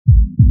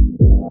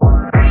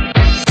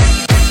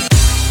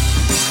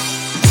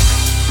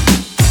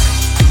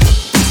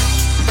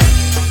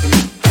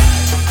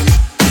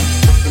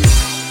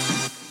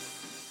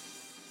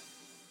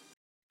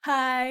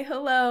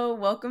Hello,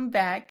 welcome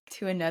back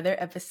to another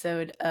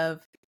episode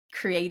of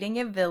Creating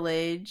a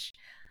Village.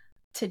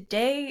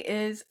 Today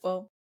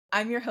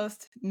I'm your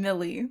host,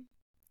 Millie,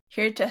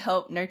 here to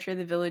help nurture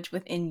the village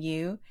within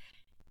you.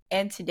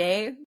 And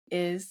today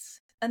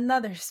is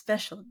another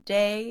special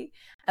day.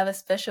 I have a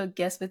special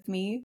guest with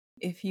me.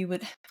 If you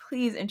would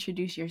please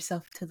introduce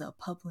yourself to the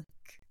public.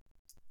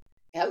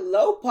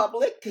 Hello,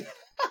 public.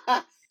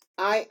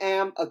 I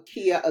am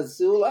Akia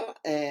Azula,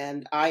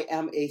 and I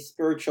am a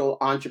spiritual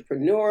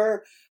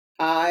entrepreneur.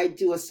 I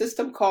do a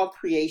system called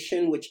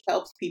Creation, which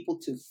helps people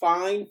to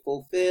find,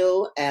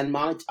 fulfill, and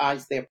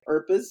monetize their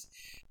purpose.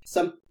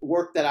 Some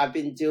work that I've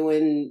been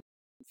doing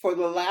for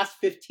the last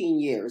 15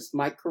 years.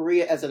 My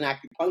career as an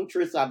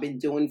acupuncturist, I've been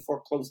doing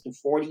for close to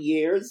 40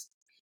 years.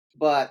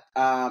 But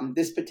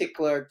this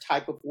particular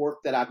type of work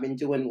that I've been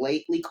doing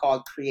lately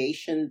called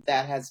Creation,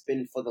 that has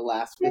been for the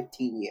last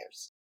 15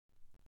 years.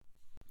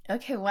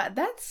 Okay, wow,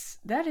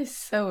 that is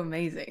so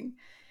amazing.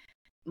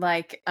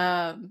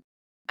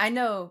 I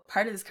know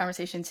part of this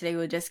conversation today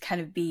will just kind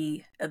of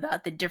be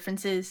about the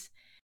differences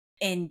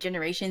in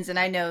generations, and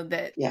I know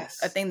that a Yes.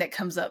 thing that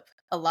comes up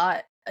a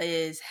lot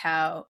is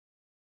how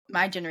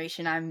my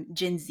generation, I'm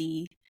Gen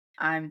Z,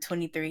 I'm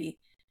 23,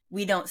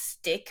 we don't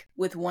stick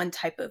with one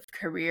type of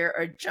career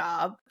or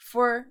job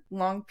for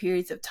long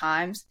periods of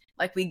times.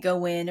 Like, we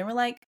go in and we're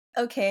like,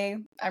 okay,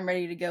 I'm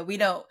ready to go. We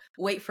don't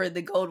wait for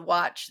the gold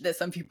watch that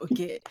some people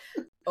get.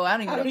 Oh, I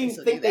don't even I know don't if they even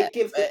still do think they that,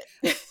 give it.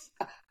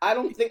 but I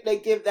don't think they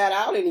give that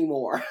out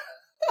anymore.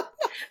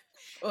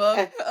 well,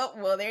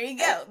 and, there you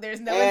go. There's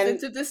no and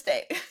incentive to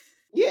stay.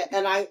 yeah,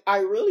 and I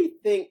really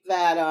think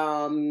that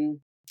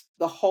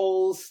the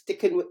whole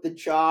sticking with the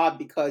job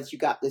because you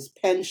got this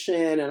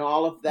pension and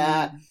all of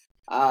that,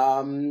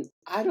 Mm.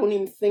 I don't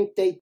even think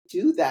they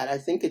do that. I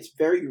think it's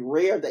very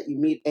rare that you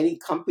meet any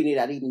company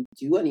that even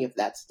do any of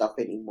that stuff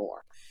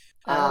anymore.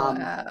 Oh, Um,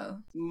 wow.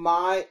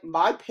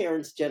 my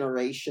parents'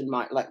 generation,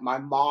 my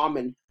mom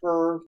and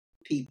her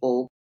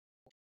people,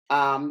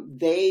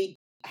 they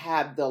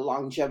have the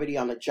longevity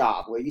on a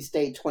job where you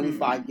stay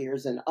 25 Mm.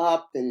 years and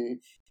up,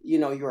 and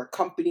you're a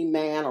company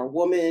man or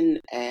woman,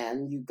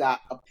 and you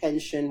got a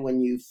pension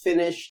when you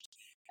finished.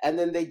 And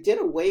then they did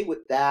away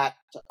with that.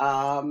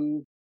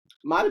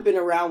 Might have been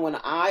around when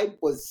I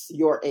was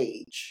your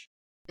age.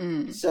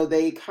 Mm. So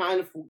they kind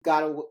of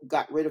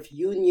got rid of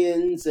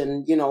unions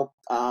and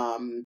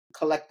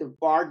collective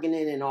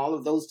bargaining and all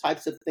of those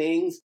types of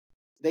things.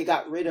 They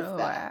got rid of Oh,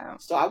 that. wow.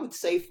 So I would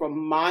say from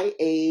my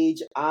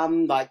age,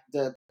 I'm like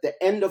the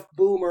end of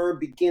boomer,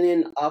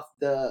 beginning of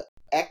the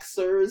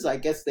Xers. I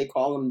guess they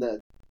call them the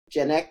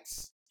Gen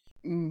X.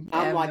 I I'm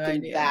have no like in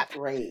idea. that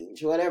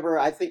range. Whatever.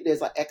 I think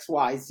there's like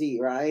XYZ,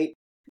 right?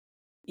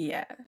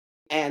 Yeah.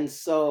 And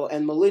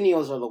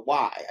millennials are the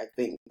Y. I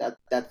think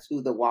that's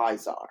who the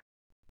Ys are.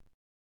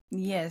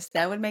 Yes,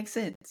 that would make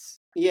sense.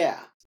 Yeah,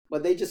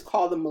 but they just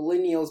call them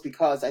millennials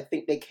because I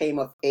think they came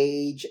of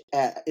age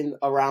in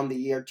around the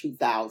year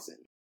 2000.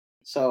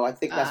 So I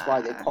think that's why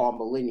they Ah. call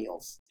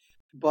millennials.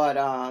 But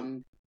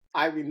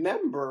I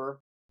remember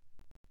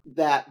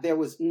that there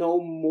was no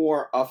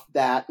more of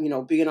that,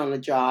 being on the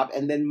job.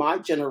 And then my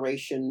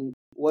generation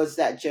was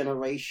that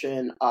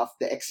generation of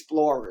the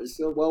explorers.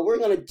 So, well, we're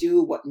going to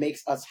do what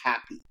makes us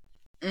happy.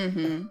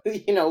 Mm-hmm.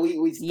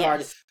 We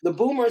started, Yes. the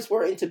boomers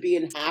were into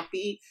being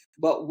happy,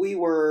 but we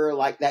were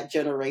like that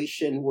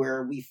generation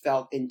where we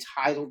felt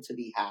entitled to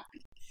be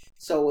happy.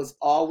 So it was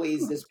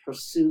always this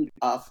pursuit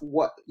of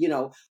what,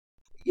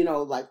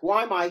 like,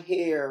 why am I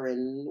here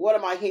and what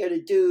am I here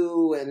to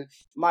do? And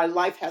my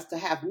life has to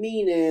have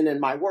meaning and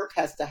my work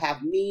has to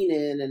have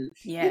meaning. And,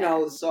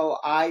 Yeah. so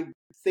I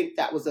think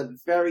that was a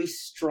very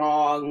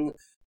strong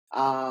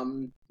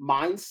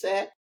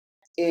mindset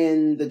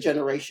in the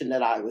generation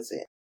that I was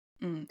in.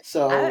 Mm. I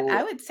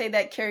So would say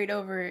that carried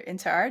over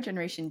into our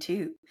generation too,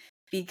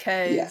 yeah.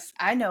 because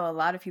I know a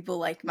lot of people,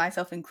 like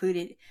myself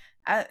included,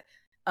 I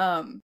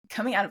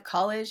coming out of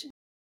college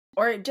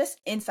or just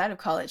inside of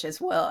college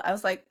as well. I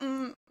was like,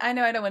 I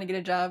know I don't want to get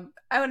a job.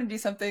 I want to do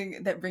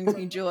something that brings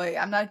me joy.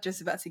 I'm not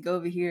just about to go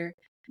over here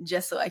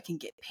just so I can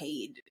get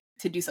paid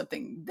to do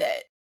something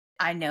that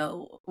I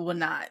know will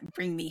not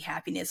bring me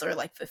happiness or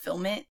like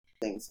fulfillment.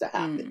 Things to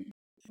happen.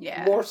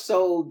 Yeah. More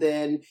so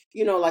than,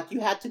 like you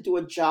had to do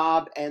a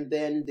job and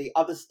then the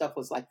other stuff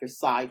was like your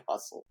side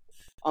hustle.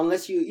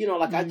 Unless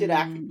like I did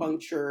Mm,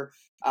 acupuncture.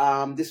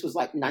 This was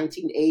like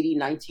 1980,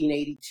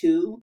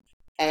 1982.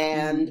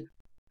 And mm,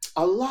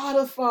 a lot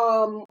of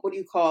what do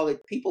you call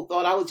it? People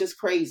thought I was just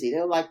crazy.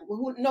 They're like,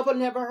 nobody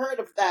never heard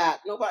of that.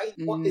 Nobody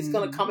is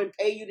going to come mm. and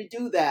pay you to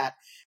do that.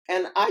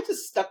 And I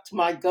just stuck to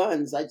my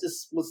guns. I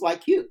just was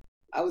like you.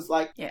 I was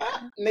like, Yeah.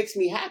 it makes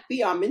me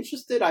happy. I'm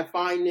interested. I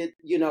find it,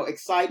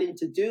 exciting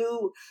to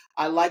do.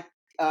 I like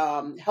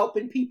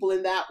helping people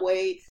in that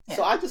way. So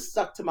Yeah. I just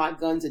stuck to my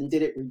guns and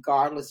did it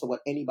regardless of what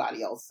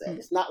anybody else said. Mm,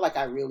 It's not like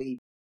I really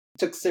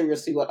took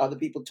seriously what other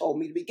people told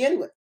me to begin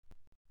with.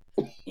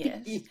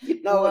 yes.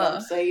 You know what I'm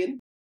Well, saying?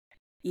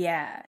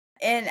 yeah.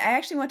 And I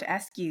actually want to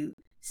ask you,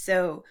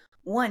 so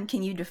one,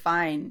 can you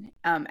define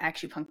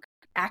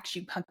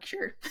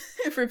acupuncture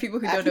for people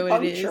who don't know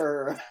what it is.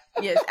 Acupuncture.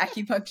 Yes,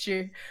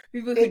 acupuncture.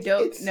 People who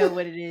don't It's know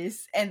what it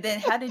is. And then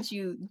how did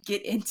you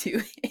get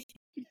into it?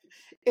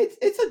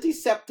 it's a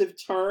deceptive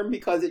term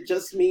because it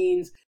just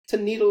means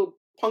to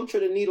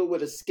puncture the needle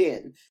with a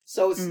skin.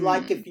 So it's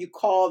like Mm, if you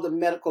call the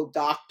medical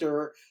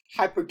doctor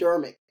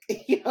hypodermic,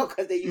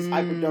 because they use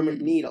hypodermic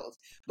mm, needles.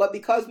 But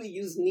because we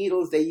use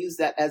needles, they use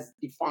that as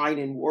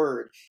defining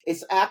word.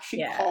 It's actually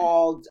yeah.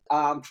 called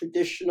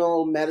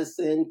traditional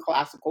medicine,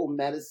 classical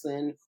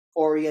medicine,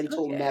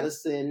 oriental Okay.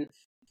 medicine.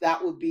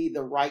 That would be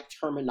the right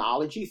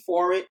terminology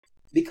for it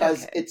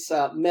because Okay. it's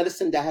a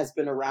medicine that has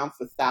been around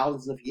for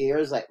thousands of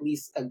years, at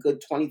least a good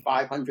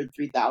 2,500,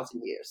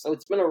 3,000 years. So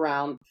it's been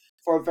around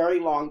for a very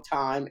long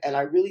time. And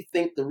I really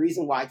think the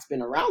reason why it's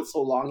been around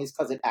so long is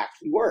because it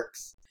actually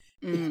works.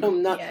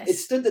 It Yes.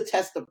 stood the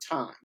test of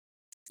time.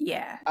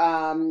 Yeah.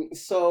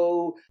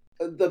 So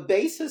the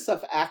basis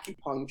of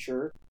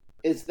acupuncture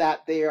is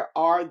that there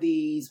are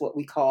these what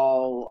we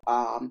call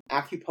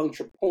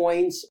acupuncture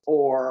points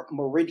or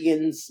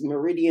meridians.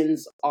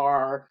 Meridians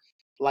are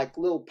like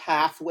little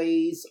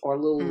pathways or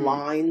little Mm,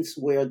 lines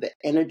where the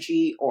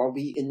energy, or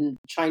we in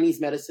Chinese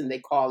medicine they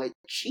call it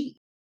qi,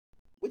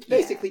 which yeah.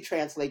 basically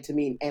translates to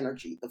mean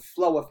energy, the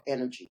flow of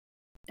energy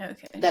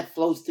Okay. that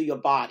flows through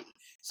your body.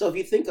 So if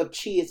you think of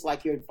chi, it's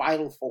like your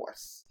vital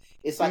force.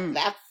 It's like Mm,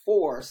 that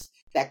force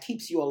that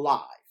keeps you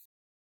alive,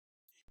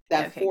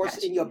 that okay, force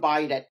got in your you.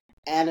 body that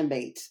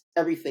animates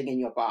everything in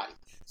your body.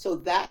 So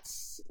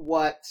that's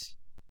what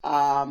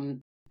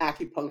um,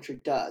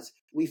 acupuncture does.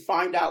 We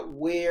find out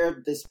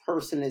where this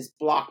person is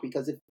blocked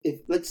because if,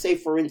 let's say,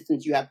 for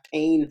instance, you have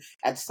pain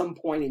at some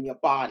point in your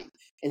body,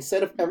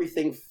 instead of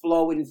everything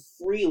flowing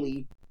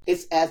freely,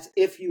 it's as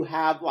if you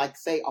have, like,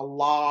 say, a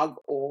log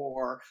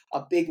or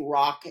a big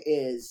rock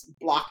is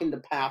blocking the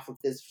path of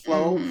this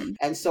flow. Mm-hmm.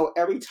 And so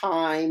every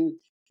time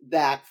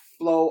that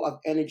flow of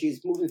energy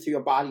is moving through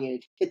your body and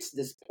it hits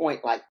this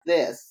point like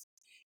this,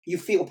 you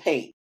feel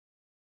pain.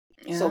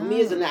 So me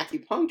as an Oh,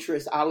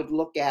 acupuncturist, I would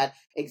look at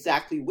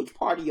exactly which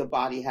part of your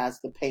body has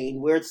the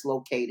pain, where it's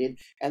located,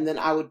 and then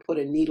I would put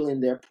a needle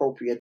in the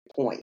appropriate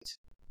point.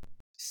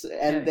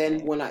 And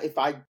then okay. if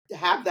I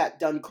have that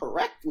done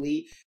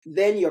correctly,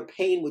 then your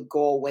pain would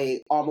go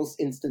away almost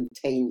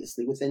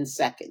instantaneously within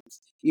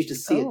seconds. You should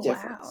see a Oh, wow.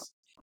 difference.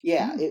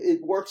 Yeah, Mm,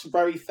 it works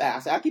very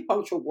fast.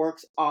 Acupuncture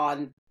works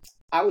on,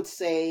 I would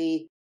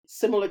say,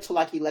 similar to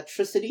like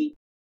electricity.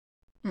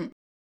 mm,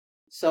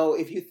 So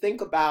if you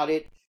think about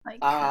it,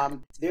 like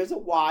current. there's a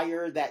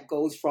wire that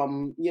goes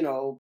from,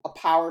 a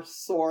power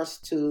source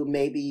to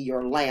maybe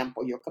your lamp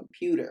or your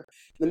computer.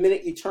 The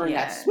minute you turn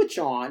that Yeah. switch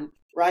on,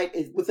 right,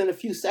 within a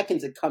few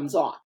seconds it comes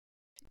on.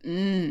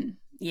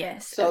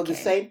 Yes. So the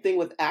Okay. same thing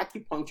with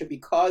acupuncture,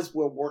 because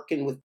we're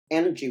working with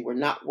energy, we're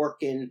not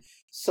working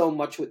so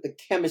much with the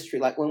chemistry.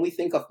 Like when we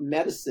think of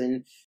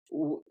medicine,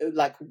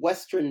 like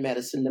Western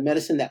medicine, the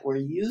medicine that we're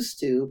used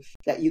to,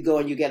 that you go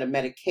and you get a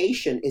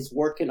medication, is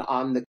working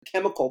on the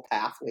chemical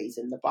pathways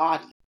in the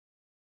body.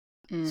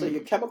 So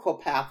your Mm, chemical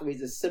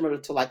pathways is similar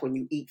to like when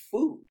you eat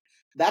food.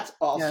 That's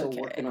also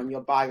working okay. on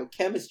your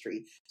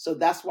biochemistry. So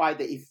that's why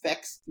the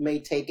effects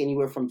may take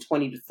anywhere from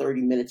 20 to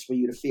 30 minutes for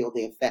you to feel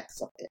the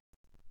effects of it,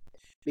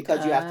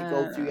 because you have to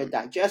go through your Um,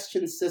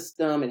 digestion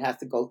system. It has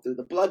to go through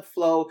the blood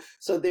flow.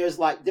 So there's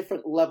like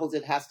different levels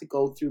it has to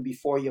go through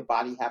before your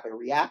body have a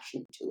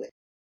reaction to it.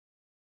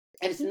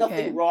 And it's nothing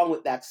okay. wrong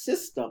with that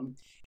system.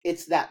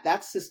 It's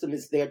that system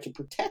is there to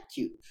protect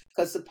you.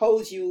 Because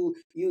suppose you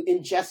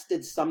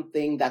ingested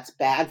something that's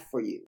bad for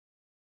you.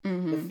 The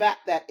Mm-hmm.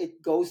 fact that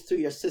it goes through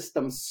your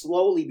system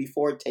slowly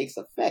before it takes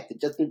effect,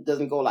 it just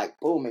doesn't go like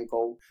boom and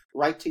go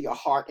right to your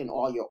heart and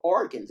all your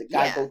organs. It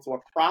got to Yeah. go through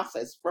a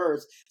process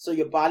first so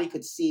your body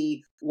could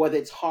see whether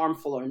it's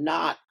harmful or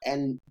not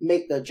and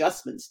make the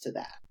adjustments to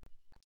that.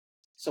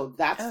 So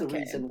that's the Okay.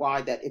 reason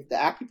why, that if the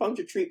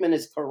acupuncture treatment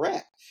is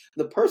correct,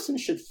 the person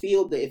should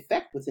feel the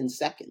effect within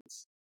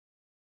seconds.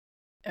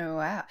 Oh,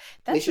 wow.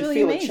 They That's should really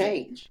feel a amazing.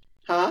 change.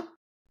 Huh?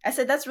 I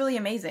said that's really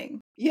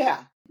amazing.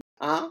 Yeah.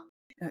 Huh?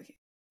 Okay.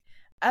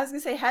 I was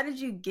gonna say, how did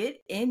you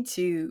get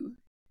into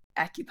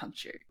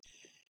acupuncture?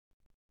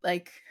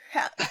 Like,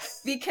 how?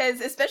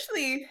 Because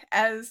especially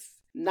as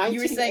you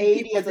were saying,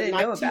 1980 people as a didn't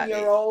know 19 about year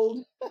it.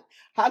 old.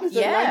 How does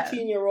a Yeah.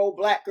 19-year-old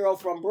black girl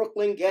from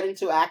Brooklyn get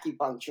into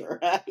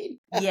acupuncture, right?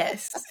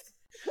 Yes.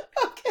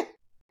 Okay.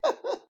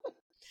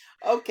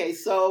 Okay,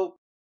 so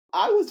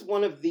I was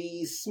one of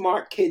these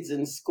smart kids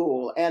in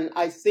school, and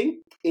I think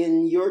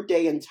in your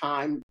day and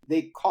time,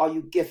 they call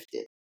you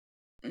gifted.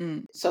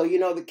 Mm, So,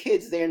 the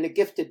kids, they're in the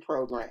gifted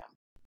program.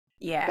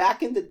 yeah.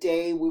 Back in the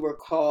day, we were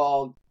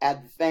called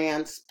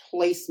advanced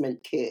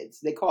placement kids.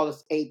 They call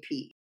us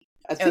AP.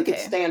 I think it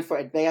Okay. stands for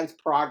advanced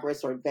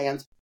progress or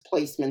advanced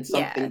placement,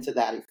 Yeah. something to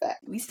that effect.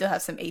 We still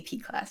have some AP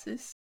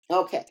classes.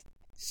 Okay.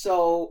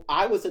 So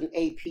I was an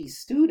AP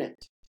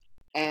student.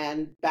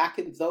 And back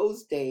in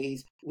those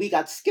days, we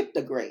got skipped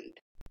a grade.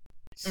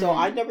 So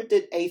I Mm, never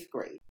did eighth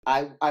grade.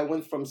 I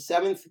went from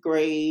seventh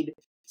grade,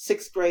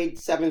 sixth grade,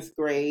 seventh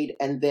grade,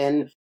 and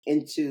then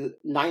into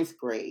ninth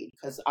grade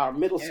because our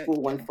middle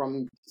school went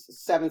from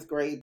seventh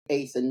grade,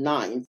 eighth, and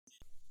ninth.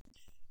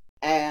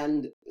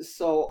 And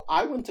so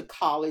I went to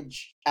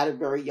college at a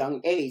very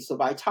young age. So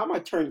by the time I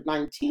turned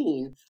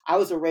 19, I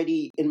was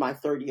already in my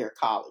third year of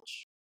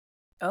college.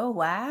 Oh,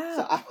 wow.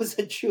 So I was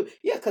a true,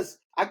 because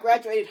I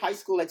graduated high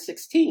school at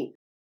 16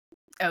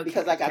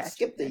 because I got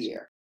skipped a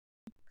year.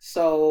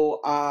 So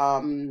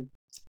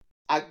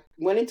I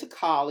went into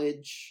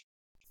college,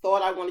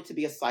 thought I wanted to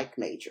be a psych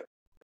major.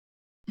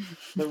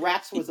 The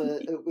rats was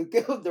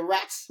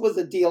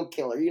a deal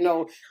killer.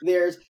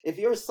 If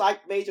you're a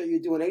psych major, you're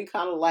doing any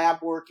kind of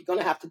lab work, you're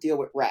gonna have to deal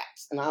with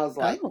rats. And I was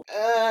like,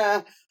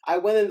 I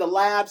went in the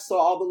lab, saw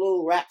all the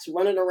little rats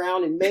running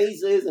around in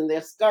mazes, and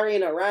they're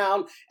scurrying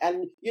around,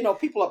 and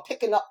people are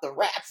picking up the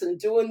rats and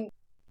doing.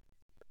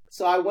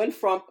 So I went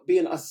from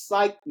being a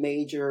psych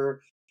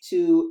major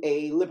to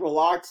a liberal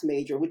arts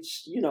major,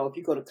 which if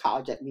you go to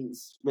college, that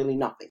means really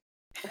nothing.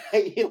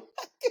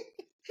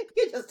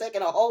 You're just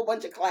taking a whole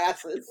bunch of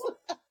classes.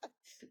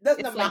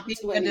 Doesn't amount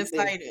to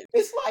anything.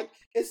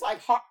 It's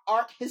like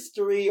art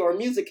history or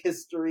music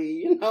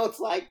history. It's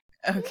like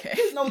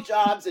there's no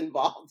jobs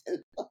involved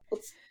in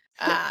those.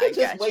 You're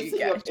just wasting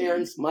your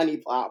parents' money,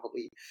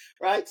 probably,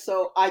 right?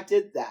 So I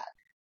did that,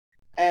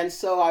 and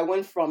so I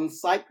went from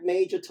psych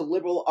major to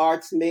liberal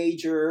arts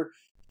major.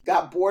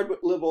 Got bored with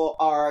liberal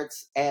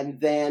arts, and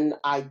then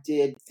I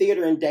did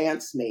theater and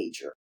dance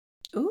major.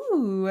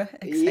 Ooh,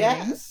 exciting.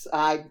 Yes,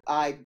 I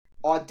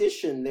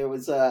auditioned. There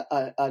was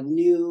a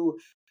new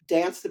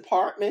dance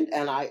department,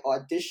 and I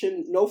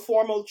auditioned. No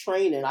formal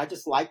training. I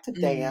just liked to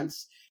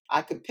dance.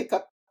 I could pick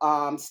up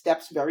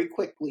steps very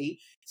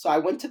quickly. So I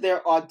went to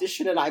their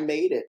audition and I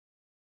made it,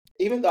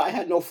 even though I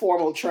had no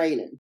formal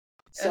training.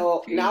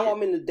 So now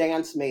I'm in the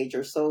dance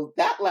major. So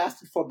that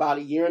lasted for about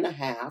a year and a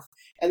half.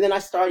 And then I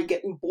started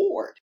getting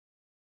bored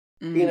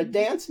being a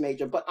dance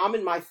major. But I'm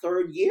in my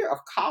third year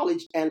of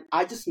college, and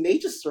I just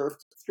major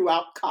surfed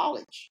throughout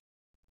college.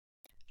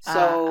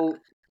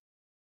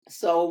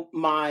 So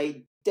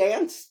my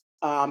dance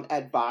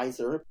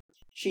advisor,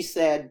 she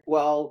said,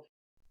 well,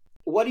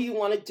 what do you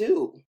want to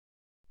do?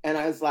 And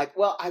I was like,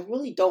 well, I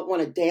really don't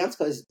want to dance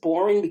because it's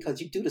boring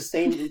because you do the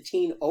same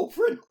routine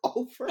over and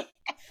over.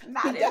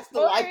 That's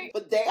the life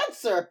of a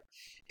dancer.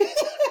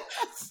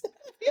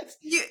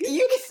 You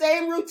do the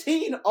same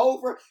routine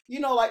over,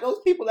 like those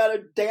people that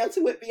are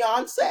dancing with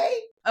Beyonce.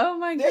 Oh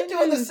my goodness. They're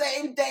doing the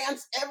same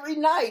dance every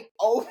night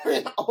over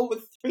and over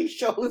 3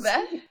 shows.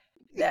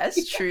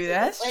 That's true.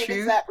 That's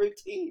true. Exact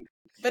routine.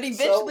 But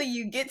eventually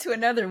you get to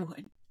another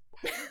one.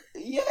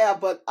 Yeah,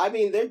 but I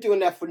mean, they're doing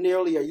that for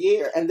nearly a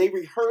year, and they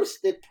rehearsed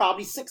it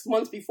probably 6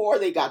 months before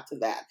they got to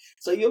that.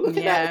 So you're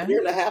looking at a year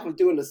and a half of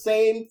doing the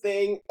same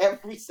thing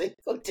every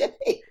single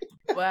day.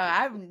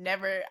 Well,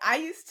 I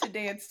used to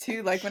dance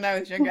too, like when I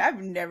was younger.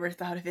 I've never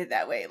thought of it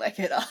that way, like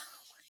at all.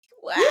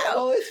 Wow. Yeah,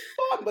 well, it's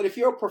fun, but if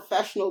you're a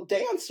professional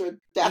dancer,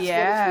 that's what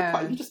it's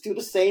required. You just do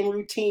the same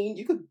routine.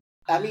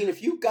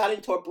 If you got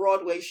into a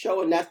Broadway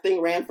show and that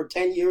thing ran for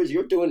 10 years,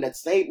 you're doing that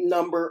same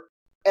number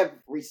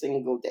every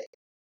single day.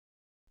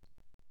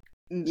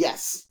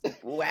 Yes.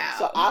 Wow.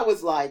 So I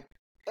was like,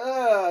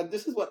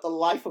 this is what the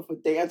life of a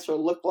dancer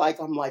looked like.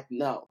 I'm like,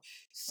 no.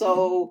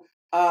 So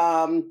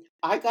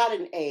I got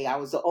an A. I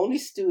was the only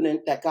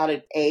student that got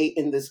an A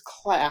in this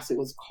class. It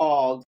was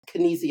called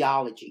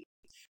kinesiology,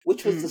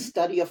 which was the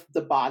study of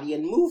the body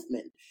and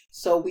movement.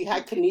 So we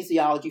had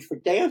kinesiology for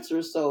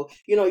dancers. So,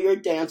 you're a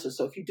dancer.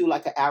 So if you do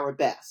like an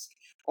arabesque,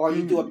 or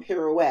you do a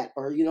pirouette,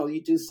 or,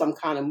 you do some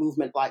kind of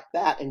movement like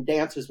that, and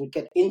dancers would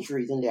get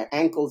injuries in their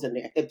ankles and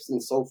their hips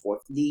and so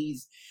forth,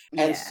 knees.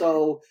 And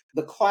so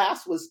the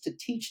class was to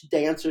teach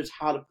dancers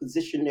how to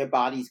position their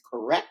bodies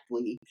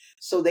correctly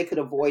so they could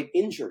avoid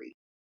injury.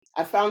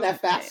 I found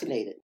that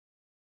fascinating.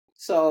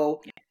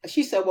 So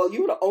she said, well,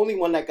 you were the only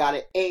one that got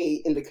an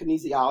A in the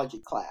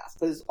kinesiology class,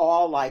 because it's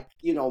all like,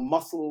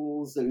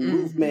 muscles and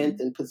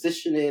movement and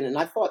positioning. And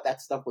I thought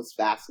that stuff was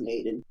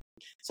fascinating.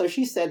 So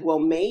she said, well,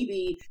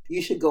 maybe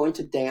you should go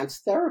into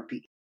dance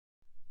therapy.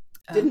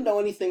 Didn't know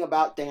anything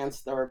about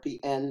dance therapy,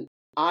 and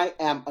I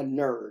am a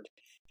nerd.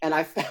 And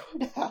I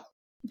found out,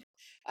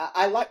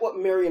 I like what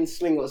Miriam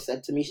Swingle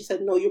said to me. She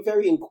said, no, you're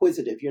very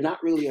inquisitive. You're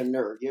not really a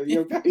nerd.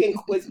 You're very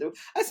inquisitive.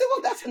 I said,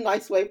 well, that's a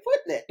nice way of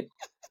putting it.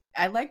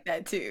 I like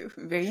that too.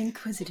 Very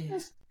inquisitive.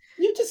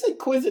 You're just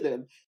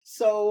inquisitive.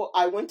 So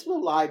I went to the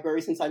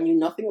library since I knew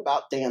nothing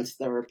about dance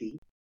therapy,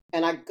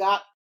 and I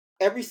got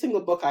every single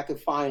book I could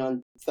find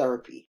on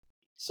therapy.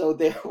 So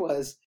there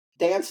was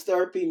dance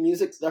therapy,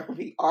 music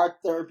therapy, art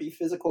therapy,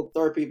 physical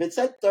therapy. If it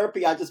said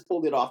therapy, I just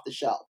pulled it off the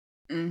shelf.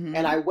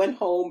 And I went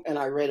home and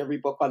I read every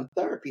book on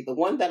therapy. The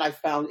one that I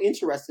found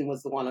interesting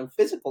was the one on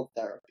physical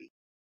therapy.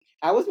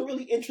 I wasn't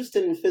really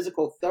interested in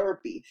physical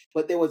therapy,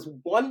 but there was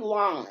one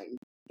line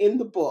in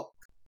the book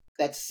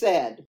that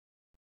said,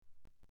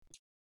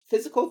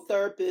 physical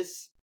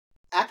therapists,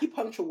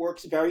 acupuncture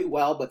works very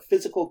well, but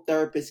physical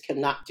therapists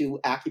cannot do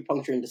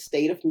acupuncture in the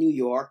state of New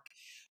York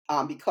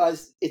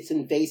because it's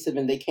invasive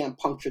and they can't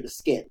puncture the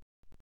skin.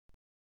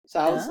 So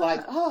I was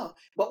like, Oh. oh,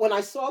 but when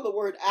I saw the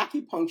word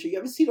acupuncture, you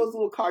ever see those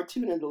little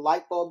cartoon and the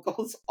light bulb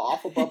goes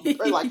off above the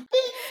print like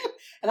bing?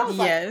 And I was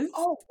like, Yes.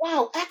 oh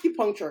wow,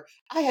 acupuncture.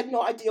 I had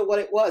no idea what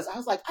it was. I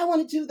was like, I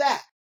want to do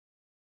that.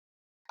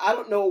 I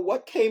don't know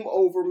what came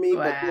over me,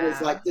 but it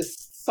was like Wow.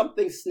 this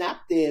something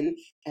snapped in,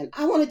 and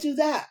I want to do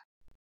that.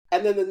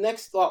 And then the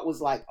next thought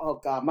was like,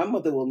 oh God, my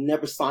mother will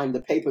never sign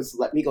the papers to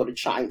let me go to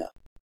China.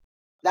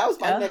 That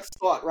was my Oh. next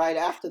thought right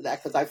after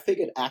that, because I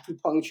figured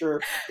acupuncture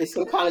is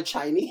some kind of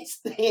Chinese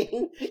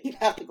thing. You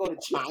have to go to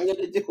China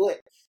to do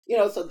it.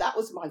 So that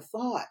was my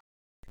thought.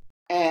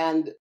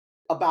 And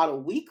about a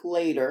week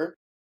later,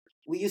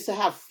 we used to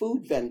have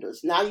food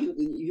vendors. Now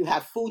you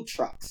have food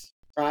trucks,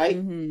 right?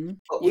 Mm-hmm.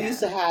 But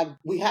Yeah.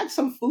 we had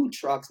some food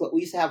trucks, but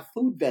we used to have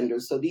food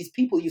vendors. So these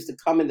people used to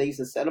come and they used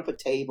to set up a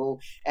table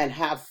and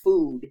have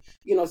food,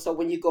 so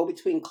when you go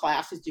between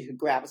classes, you could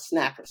grab a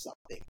snack or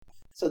something.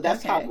 So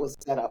that's how it Okay. was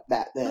set up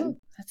back then. Oh,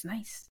 that's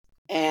nice.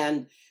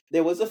 And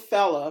there was a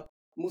fella,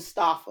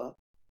 Mustafa,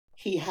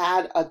 he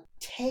had a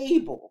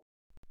table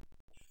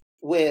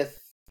with,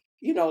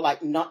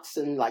 like nuts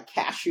and like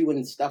cashew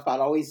and stuff. I'd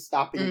always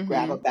stop and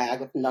grab a Mm-hmm.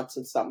 bag of nuts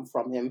or something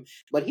from him.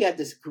 But he had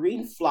this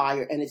green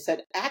flyer and it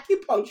said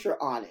acupuncture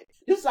on it.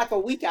 This is like a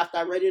week after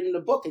I read it in the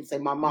book and say,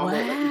 my mom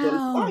won't let me go to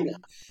Wow. China.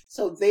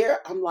 So there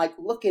I'm like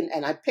looking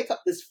and I pick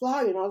up this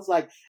flyer and I was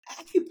like,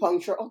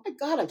 acupuncture. Oh my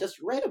God, I just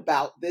read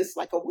about this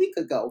like a week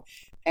ago.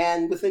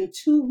 And within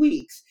 2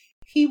 weeks,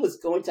 he was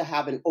going to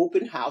have an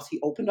open house. He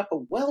opened up a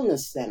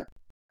wellness center.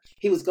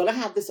 He was going to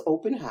have this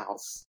open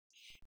house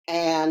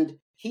and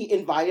he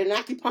invited an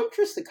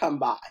acupuncturist to come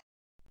by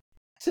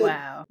to,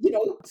 Wow.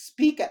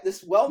 speak at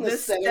this wellness The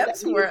center that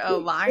steps he were was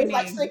doing. It was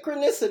like aligning.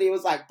 synchronicity. It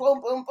was like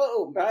boom, boom,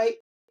 boom, right?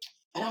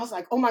 And I was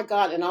like, oh my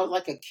God. And I was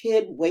like a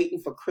kid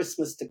waiting for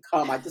Christmas to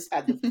come. I just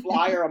had the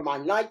flyer on my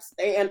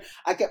nightstand.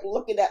 I kept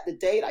looking at the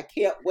date. I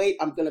can't wait.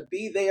 I'm going to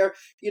be there.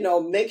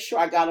 Make sure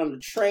I got on the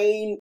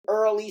train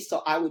early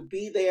so I would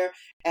be there.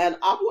 And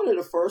I'm one of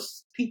the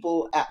first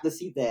people at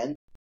this event.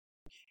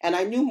 And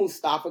I knew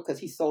Mustafa because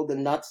he sold the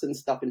nuts and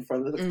stuff in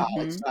front of the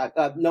college. Mm-hmm.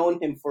 So I've known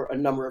him for a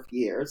number of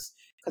years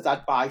because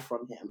I'd buy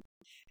from him.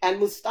 And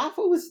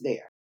Mustafa was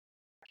there.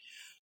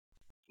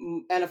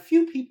 And a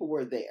few people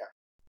were there.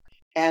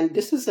 And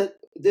this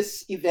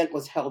event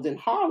was held in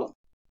Harlem.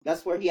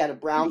 That's where he had a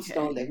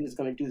brownstone Okay. that he was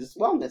going to do this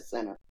wellness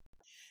center.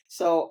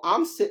 So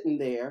I'm sitting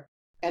there,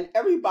 and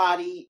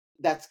everybody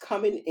that's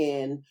coming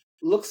in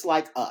looks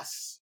like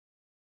us,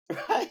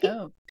 right?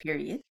 Oh,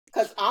 period.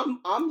 Because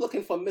I'm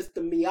looking for Mr.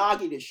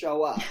 Miyagi to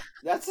show up.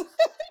 That's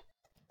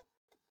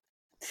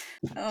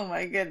Oh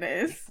my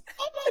goodness.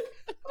 I'm like,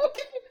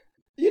 okay.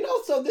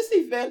 So this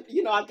event,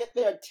 I get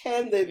there at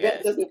 10, the event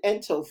Yes. doesn't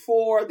end till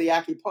 4, the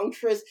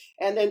acupuncturist,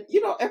 and then,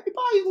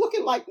 everybody's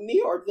looking like me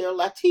or they're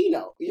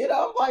Latino.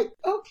 I'm like,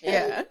 okay,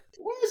 Yeah.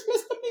 where's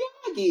Mr.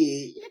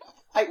 Miyagi?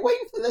 Like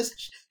waiting for this,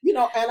 and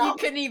You I'm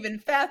couldn't even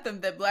fathom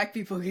that Black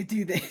people could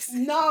do this.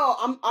 no,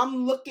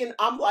 I'm looking,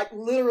 I'm like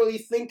literally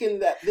thinking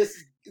that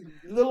this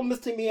little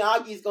Mr.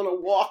 Miyagi is gonna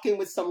walk in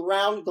with some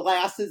round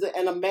glasses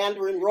and a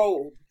Mandarin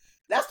robe.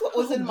 That's what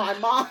was Oh in my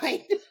wow.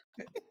 mind.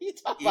 You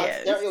talk about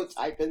Yes.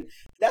 stereotyping.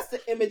 That's the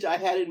image I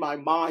had in my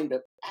mind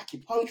of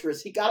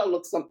acupuncturist. He got to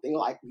look something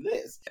like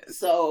this.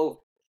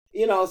 So,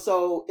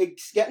 so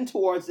it's getting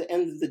towards the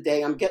end of the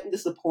day. I'm getting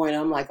disappointed.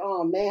 I'm like,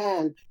 oh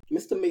man,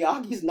 Mr.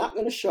 Miyagi's not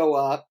going to show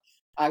up.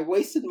 I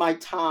wasted my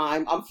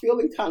time. I'm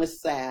feeling kind of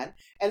sad.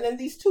 And then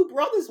these two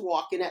brothers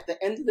walk in at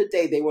the end of the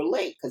day. They were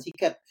late because he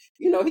kept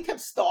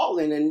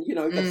stalling and, he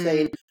kept Mm.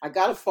 saying, I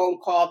got a phone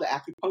call, the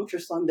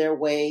acupuncturist's on their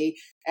way.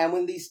 And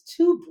when these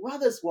two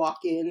brothers walk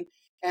in,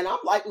 and I'm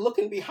like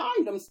looking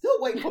behind them, still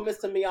waiting for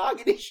Mr.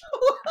 Miyagi to show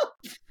up.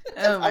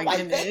 Because Oh I'm my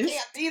like, they goodness.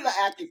 can't be the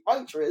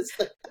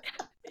acupuncturist.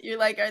 You're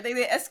like, are they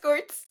the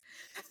escorts?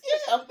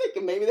 Yeah, I'm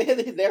thinking maybe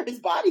they're his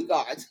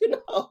bodyguards.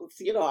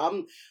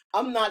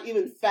 I'm not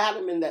even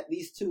fathoming that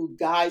these two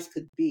guys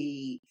could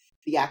be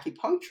the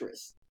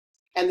acupuncturist.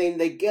 And then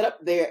they get up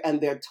there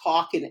and they're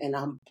talking, and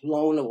I'm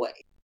blown away.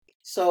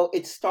 So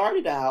it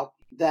started out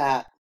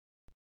that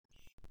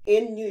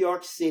in New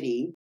York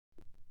City,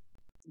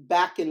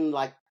 back in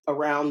like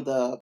around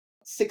the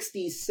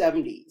 60s,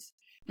 70s,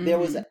 there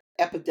was Mm-hmm. an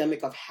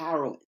epidemic of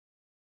heroin.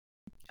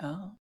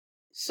 Oh.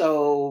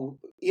 So,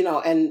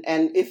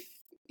 and if,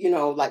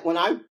 like when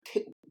I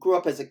grew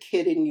up as a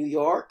kid in New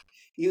York,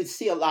 you'd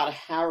see a lot of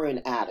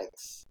heroin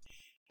addicts.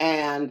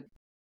 And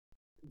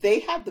they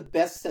had the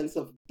best sense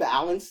of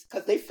balance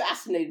because they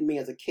fascinated me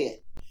as a kid.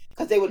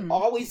 Because they would Mm.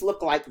 always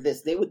look like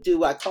this. They would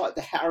do, I call it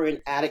the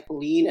heroin addict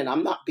lean, and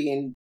I'm not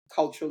being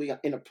culturally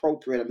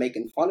inappropriate or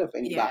making fun of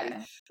anybody,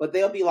 Yeah. but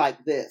they'll be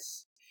like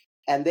this.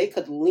 And they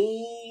could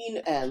lean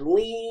and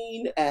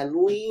lean and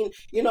lean.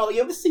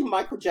 You ever see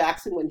Michael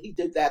Jackson when he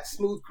did that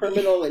Smooth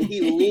Criminal and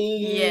he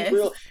leaned Yes.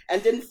 real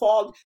and didn't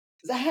fall?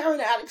 The heroin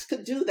addicts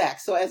could do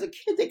that. So as a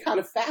kid, they kind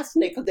of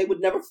fascinated because they would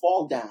never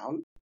fall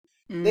down.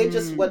 They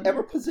just, Mm.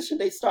 whatever position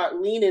they start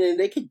leaning in,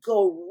 they could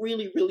go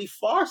really, really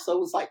far. So it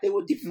was like they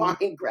were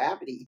defying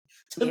gravity.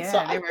 So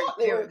Yeah, I thought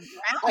they they were, were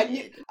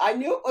grounded. I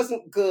knew it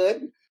wasn't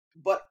good,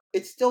 but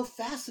it still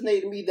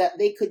fascinated me that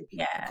they could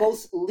Yeah. go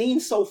lean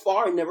so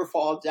far and never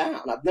fall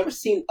down. I've never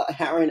seen a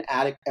heroin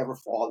addict ever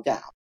fall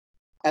down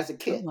as a Oh,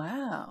 kid.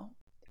 wow.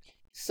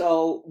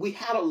 So we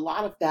had a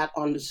lot of that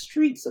on the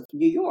streets of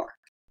New York.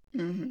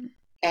 Mm-hmm.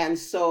 And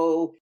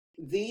so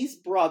these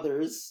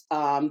brothers,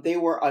 they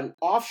were an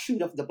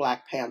offshoot of the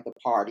Black Panther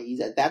parties.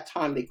 At that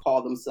time, they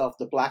called themselves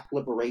the Black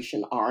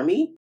Liberation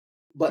Army,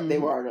 but they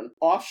Mm-hmm. were an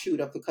offshoot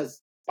of,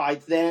 because by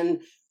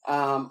then,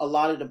 a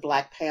lot of the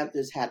Black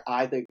Panthers had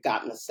either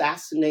gotten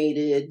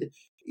assassinated,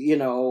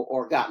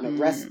 or gotten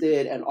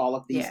arrested, and all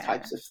of these Yeah.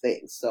 types of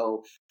things.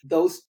 So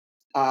those,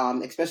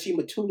 especially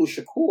Mutulu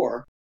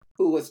Shakur,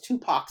 who was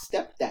Tupac's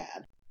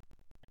stepdad,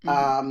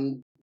 Mm-hmm.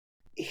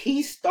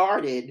 he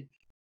started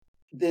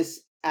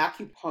this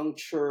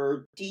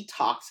acupuncture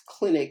detox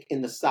clinic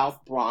in the South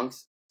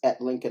Bronx at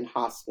Lincoln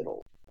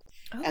Hospital.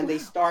 Oh, And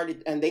wow.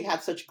 they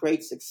had such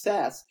great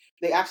success.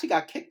 They actually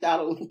got kicked out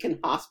of Lincoln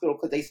Hospital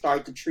because they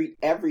started to treat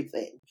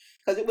everything,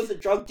 because it was a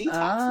drug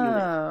detox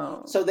unit.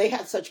 Oh. So they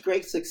had such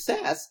great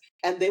success,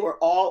 and they were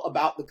all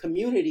about the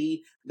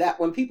community, that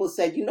when people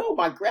said,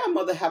 my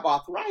grandmother had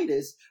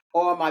arthritis,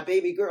 or my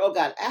baby girl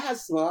got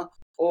asthma,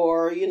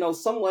 or,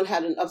 someone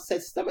had an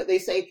upset stomach, they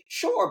say,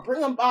 sure,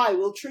 bring them by,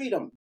 we'll treat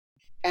them.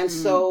 And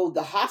Mm. so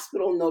the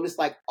hospital noticed,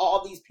 like,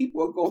 all these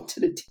people were going to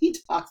the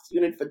detox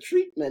unit for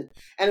treatment,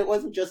 and it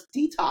wasn't just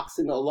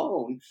detoxing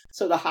alone.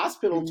 So the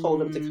hospital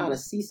told them to kind of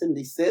Mm. cease and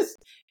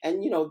desist.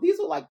 And, these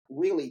are like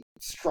really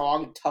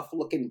strong, tough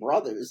looking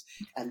brothers.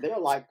 And they're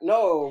like,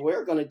 no,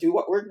 we're going to do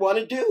what we want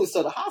to do.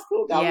 So the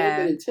hospital got a little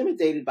bit Yeah.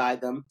 intimidated by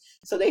them.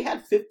 So they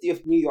had 50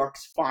 of New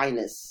York's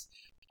finest,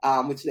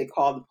 which they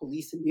call the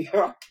police in New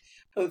York.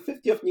 So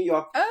 50 of New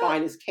York Oh.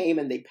 finest came,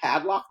 and they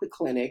padlocked the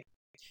clinic.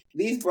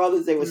 These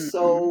brothers, they were Mm-mm.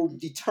 so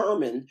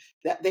determined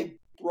that they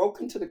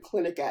broke into the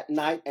clinic at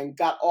night and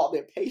got all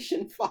their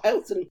patient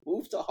files and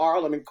moved to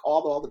Harlem and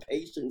called all the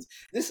patients.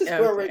 This is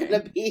where we're Okay.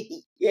 going to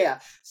be. Yeah.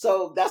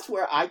 So that's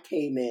where I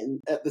came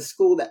in, at the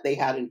school that they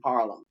had in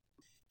Harlem.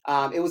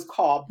 It was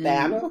called Mm.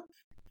 BANA,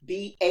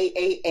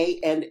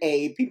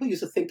 Baana. People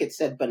used to think it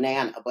said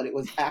banana, but it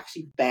was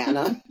actually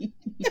BANA.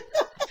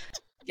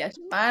 Yes,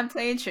 mind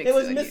playing It tricks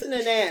was on you. missing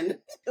an N.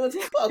 It was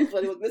close,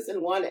 but it was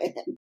missing one N.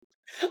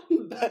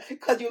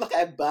 Because you look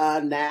at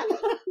banana.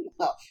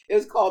 No, it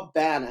was called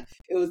BANA.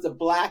 It was the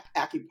Black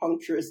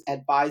Acupuncturist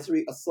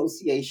Advisory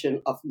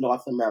Association of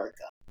North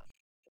America.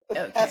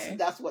 Okay.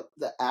 That's what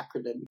the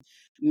acronym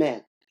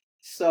meant.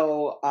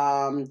 So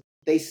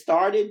they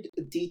started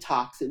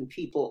detoxing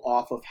people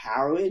off of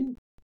heroin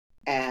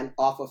and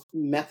off of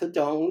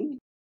methadone,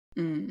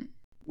 Mm.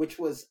 which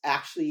was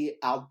actually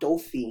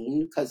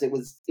aldophine, because it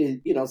was,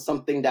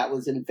 something that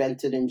was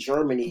invented in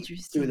Germany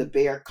through the Interesting.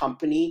 Bayer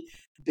company,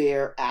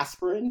 Bayer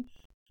aspirin,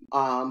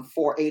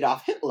 for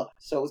Adolf Hitler.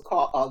 So it was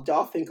called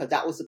aldophine because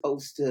that was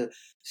supposed to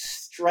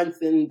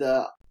strengthen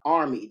the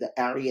army, the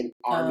Aryan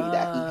army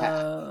that he had.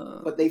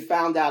 But they Oh.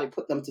 found out it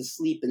put them to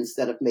sleep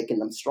instead of making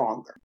them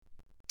stronger.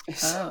 Oh,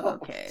 So,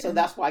 okay. so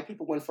that's why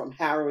people went from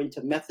heroin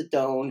to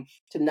methadone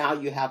to now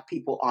you have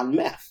people on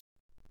meth.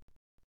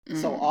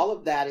 So Mm. all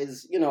of that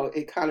is,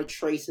 it kind of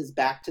traces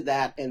back to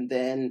that. And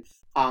then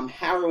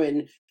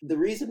heroin, the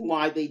reason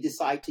why they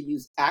decide to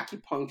use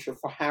acupuncture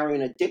for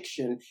heroin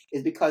addiction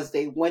is because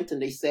they went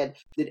and they said,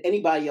 did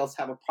anybody else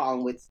have a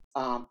problem with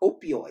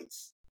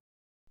opioids?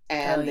 Oh,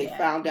 And they yeah.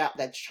 found out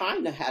that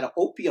China had an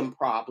opium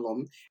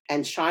problem,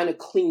 and China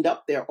cleaned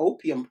up their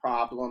opium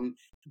problem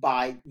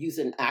by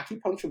using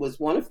acupuncture, was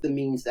one of the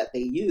means that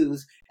they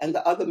used. And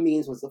the other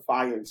means was the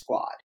firing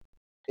squad.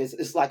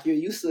 It's like you're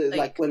useless. Like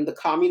Like, when the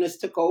communists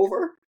took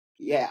over,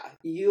 yeah,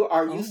 you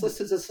are oh.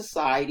 useless as a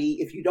society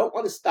if you don't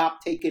want to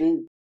stop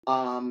taking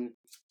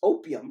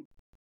opium.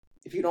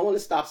 If you don't want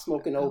to stop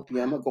smoking Oh,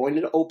 opium wow. or going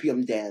to the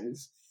opium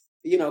dens,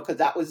 because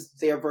that was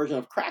their version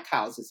of crack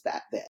houses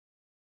back then.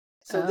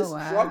 So Oh, this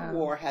drug wow.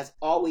 war has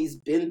always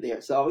been there.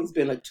 It's always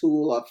been a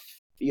tool of,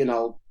 you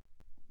know,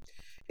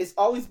 it's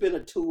always been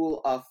a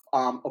tool of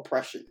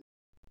oppression,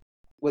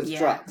 was Yeah,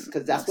 drugs,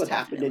 because that's most what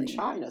happened in definitely.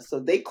 China. So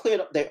they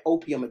cleared up their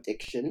opium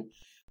addiction.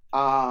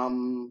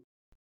 Um,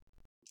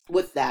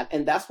 with that.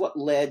 And that's what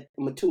led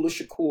Mutulu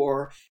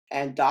Shakur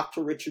and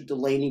Dr. Richard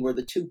Delaney were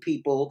the two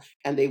people.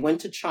 And they went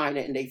to China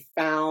and they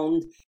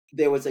found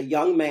there was a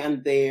young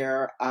man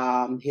there.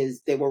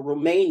 They were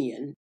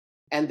Romanian,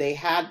 and they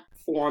had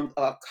formed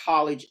a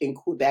college in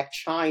Quebec,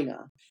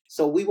 China.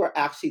 So we were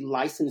actually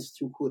licensed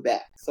through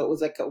Quebec. So it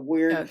was like a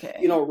weird,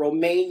 Okay.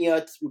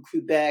 Romania through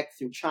Quebec,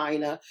 through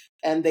China.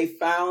 And they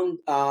found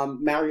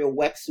Mario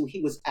Wexu.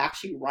 He was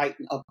actually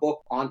writing a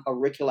book on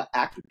auricular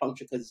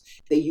acupuncture, because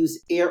they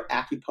use air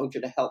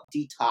acupuncture to help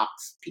detox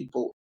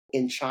people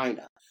in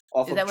China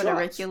off Is of that what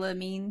drugs. auricula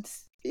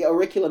means? The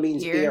auricular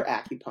means Ear? ear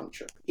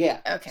acupuncture.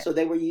 Yeah. Okay. So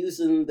they were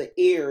using the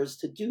ears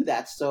to do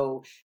that.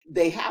 So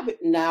they have it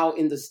now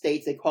in the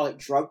States. They call it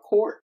drug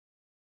court.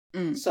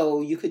 Mm.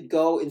 So you could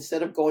go,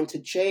 instead of going to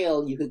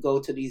jail, you could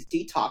go to these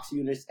detox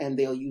units and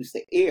they'll use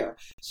the air.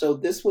 So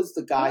this was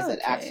the guys that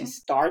actually Okay.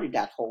 started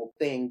that whole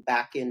thing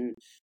back in,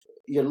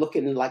 you're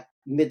looking like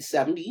mid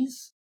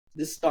 70s.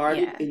 This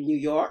started Yeah. in New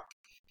York.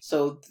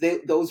 So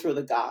those were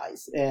the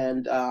guys.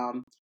 And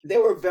they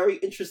were a very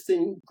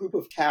interesting group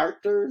of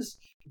characters,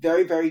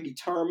 very, very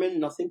determined.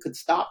 Nothing could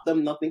stop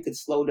them, nothing could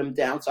slow them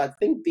down. So I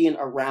think being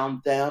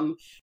around them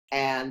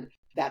and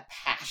that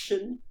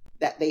passion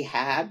that they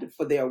had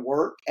for their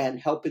work and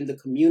helping the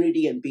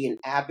community and being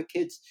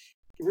advocates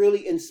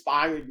really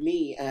inspired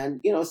me.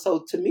 And,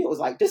 so to me, it was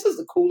like, this is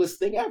the coolest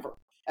thing ever.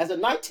 As a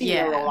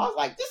 19-year-old, I was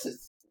like, this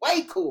is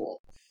way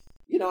cool.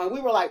 And we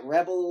were like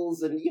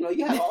rebels, and you had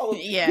you had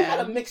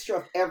Yeah. a mixture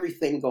of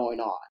everything going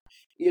on.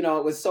 It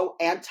was so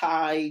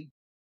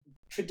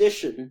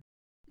anti-tradition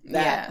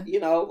that, Yeah.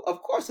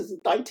 of course, as a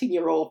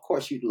 19-year-old, of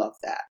course you'd love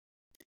that.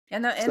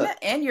 So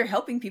And you're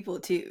helping people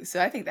too.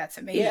 So I think that's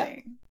yeah.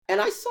 amazing. And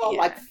I saw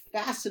like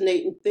Yeah.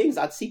 fascinating things.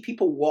 I'd see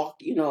people walk,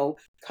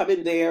 come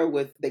in there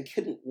with, they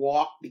couldn't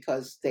walk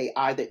because they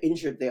either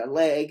injured their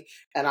leg.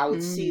 And I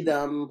would see Mm.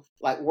 them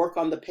like work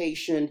on the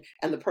patient,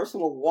 and the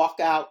person will walk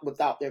out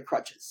without their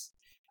crutches.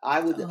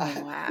 Oh,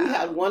 We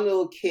had wow. one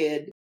little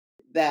kid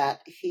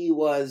that he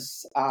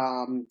was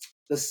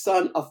the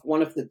son of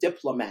one of the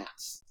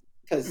diplomats.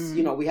 Because,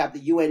 Mm. we have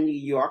the UN New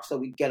York, so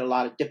we get a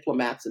lot of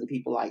diplomats and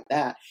people like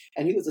that.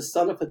 And he was the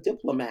son of a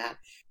diplomat,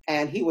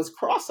 and he was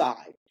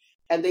cross-eyed.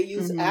 And they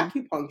use Mhm.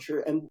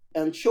 acupuncture,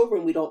 and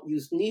children, we don't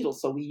use needles.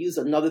 So we use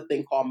another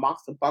thing called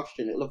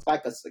moxibustion. It looks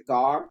like a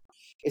cigar.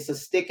 It's a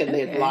stick, and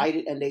they Okay. light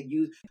it, and they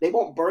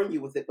won't burn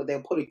you with it, but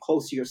they'll put it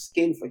close to your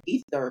skin for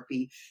heat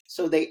therapy.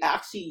 So they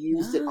actually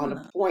used it on a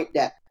Ah. point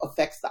that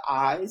affects the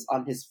eyes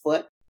on his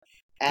foot,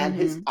 and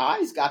his Mhm.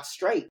 eyes got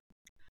straight.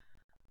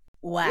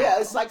 Yeah,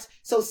 it's Wow. like,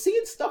 so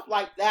seeing stuff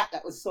like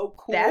that was so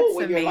cool That's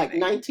when you're like amazing.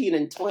 19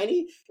 and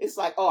 20. It's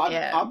like, oh,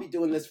 Yeah. I'll be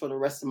doing this for the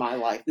rest of my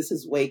life. This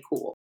is way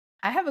cool.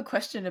 I have a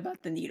question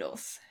about the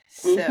needles.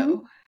 Mm-hmm.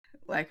 So,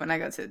 like when I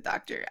go to the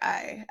doctor,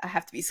 I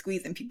have to be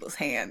squeezing people's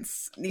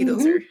hands.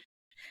 Needles Mm-hmm. are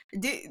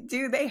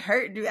do they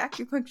hurt? Do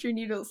acupuncture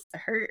needles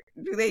hurt?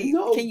 Can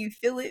No, you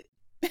feel it?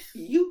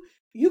 you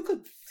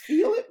could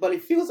feel it, but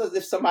it feels as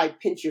if somebody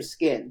pinched your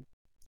skin.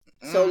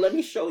 So Mm. let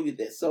me show you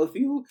this. So if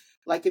you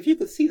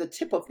could see the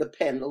tip of the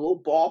pen, the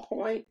little ball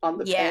point on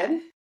the Yeah.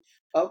 pen.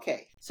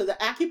 Okay, so the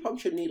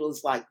acupuncture needle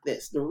is like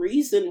this. The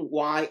reason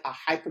why a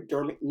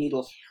hypodermic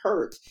needle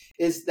hurts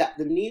is that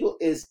the needle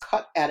is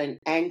cut at an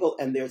angle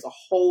and there's a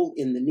hole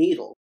in the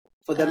needle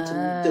for them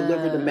to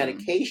deliver the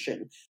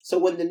medication. So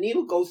when the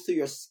needle goes through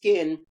your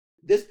skin,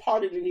 this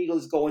part of the needle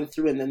is going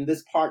through, and then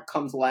this part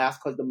comes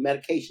last because the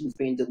medication is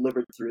being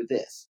delivered through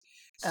this.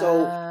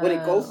 So when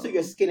it goes through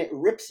your Oh. skin, it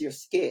rips your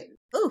skin.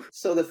 Ooh.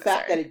 So the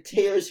fact that Sorry. it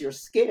tears your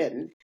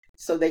skin,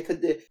 so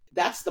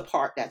that's the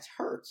part that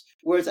hurts.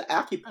 Whereas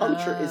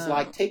acupuncture is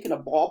like Oh. taking a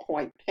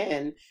ballpoint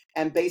pen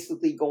and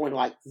basically going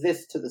like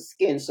this to the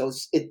skin, so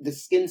the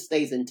skin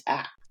stays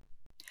intact.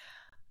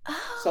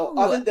 So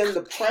Oh, other than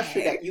the pressure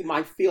okay. that you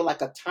might feel,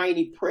 like a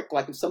tiny prick,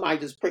 like if somebody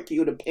just pricked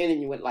you with a pin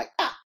and you went like,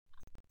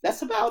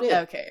 that's about it.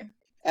 Okay.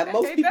 And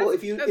most Okay, people,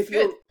 that's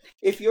good.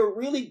 if you're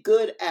really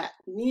good at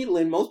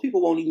needling, most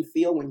people won't even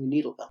feel when you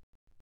needle them.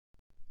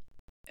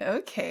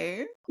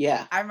 Okay.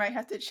 Yeah. I might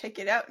have to check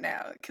it out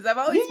now because I've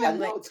always Yeah, been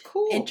no, like it's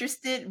cool.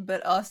 interested,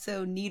 but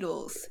also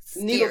needles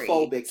Needle scary.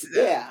 phobic. So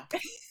Yeah.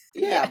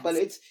 Yeah, but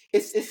yes.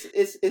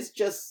 it's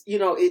just,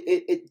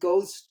 it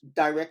goes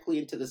directly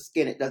into the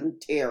skin. It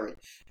doesn't tear it.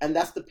 And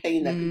that's the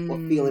pain that people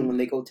are feeling Mm. when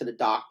they go to the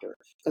doctor,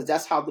 because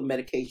that's how the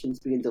medication's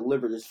being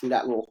delivered, is through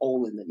that little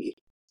hole in the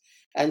needle.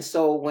 And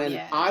so when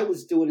Yeah. I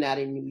was doing that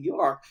in New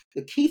York,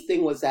 the key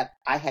thing was that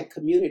I had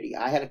community.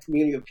 I had a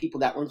community of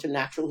people that were into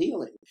natural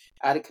healing.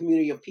 I had a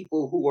community of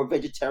people who were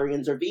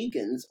vegetarians or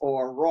vegans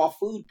or raw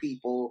food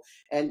people,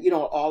 and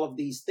all of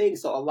these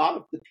things. So a lot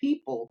of the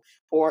people,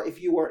 or if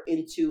you were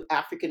into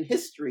African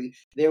history,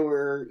 there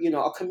were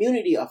a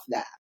community of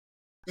that.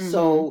 Mhm.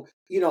 So,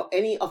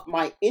 any of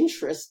my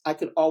interests, I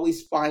could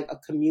always find a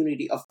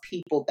community of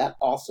people that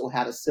also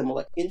had a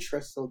similar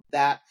interest. So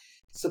that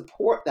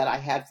support that I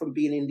had from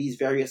being in these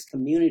various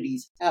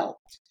communities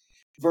helped.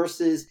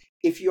 Versus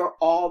if you're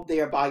all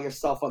there by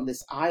yourself on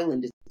this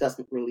island, it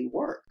doesn't really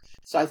work.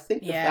 So I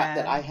think the fact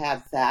that Yeah. I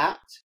had that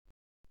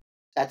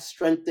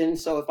strengthened.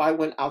 So if I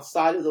went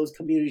outside of those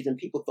communities and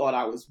people thought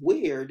I was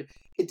weird,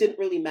 it didn't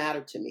really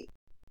matter to me,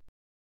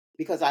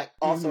 because I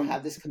also Mhm.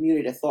 had this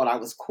community that thought I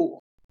was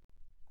cool.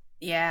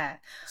 Yeah.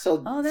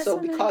 So, Oh, that's so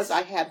so because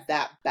I nice. had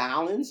that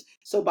balance,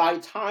 so by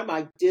the time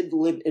I did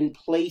live in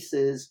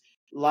places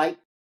like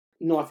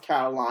North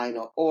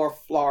Carolina or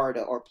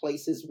Florida, or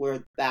places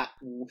where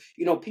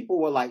people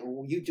were like,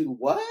 "You do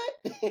what?"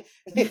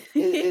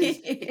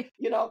 is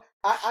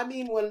I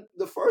mean, when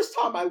the first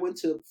time I went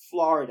to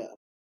Florida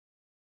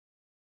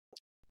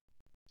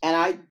and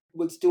I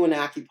was doing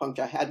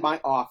acupuncture, I had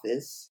my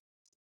office,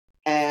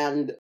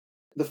 and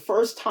the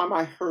first time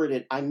I heard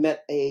it, I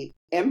met a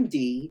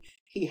MD.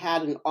 He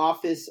had an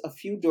office a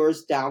few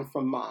doors down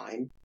from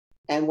mine.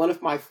 And one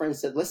of my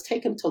friends said, let's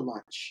take him to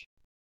lunch.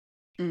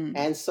 Mm.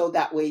 And so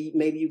that way,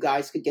 maybe you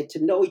guys could get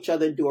to know each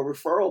other and do a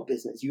referral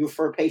business. You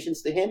refer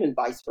patients to him and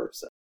vice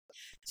versa.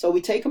 So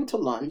we take him to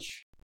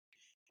lunch,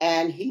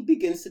 and he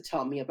begins to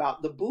tell me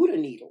about the Buddha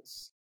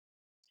needles.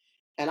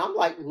 And I'm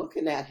like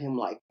looking at him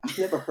like, I've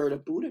never heard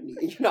of Buddha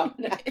needles. I've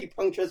been an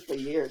acupuncturist for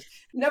years.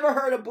 Never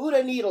heard of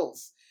Buddha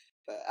needles.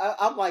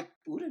 I'm like,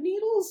 Buddha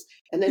needles?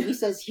 And then he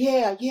says,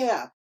 yeah,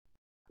 yeah.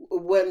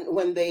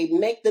 When they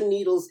make the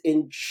needles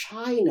in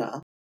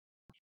China,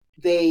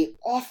 they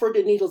offer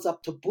the needles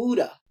up to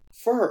Buddha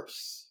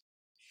first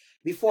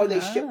before they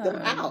ship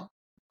them out.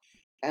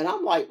 And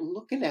I'm like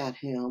looking at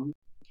him,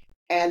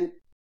 and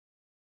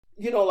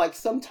like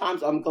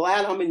sometimes I'm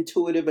glad I'm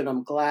intuitive and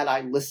I'm glad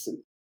I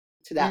listen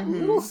to that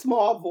little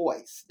small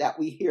voice that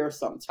we hear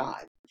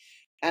sometimes.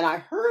 And I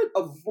heard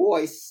a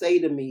voice say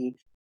to me,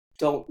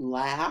 don't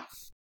laugh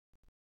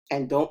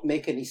and don't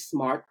make any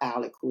smart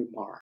aleck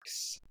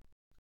remarks.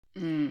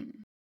 And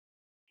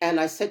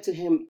I said to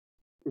him,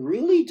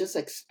 really, just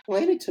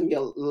explain it to me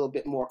a little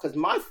bit more. Because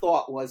my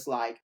thought was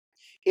like,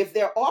 if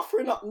they're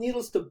offering up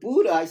needles to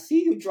Buddha, I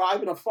see you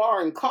driving a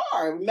foreign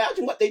car.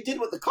 Imagine what they did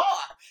with the car.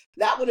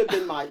 That would have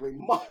been my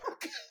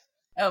remark.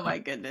 Oh my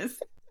goodness.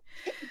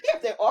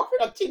 If they're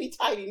offering up teeny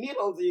tiny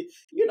needles,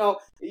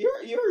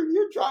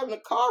 you're driving a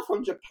car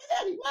from Japan.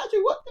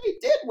 Imagine what they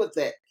did with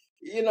it,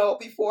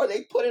 before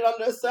they put it on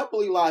the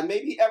assembly line.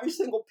 Maybe every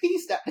single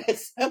piece that they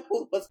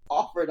assembled was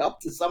offered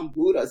up to some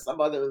Buddha, some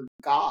other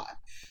god.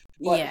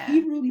 But he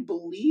really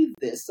believed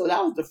this. So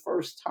that was the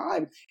first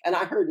time. And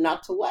I heard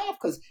not to laugh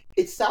because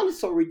it sounded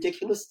so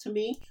ridiculous to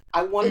me.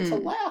 I wanted to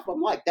laugh.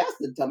 I'm like, that's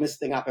the dumbest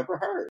thing I've ever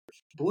heard.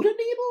 Buddha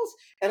needles?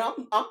 And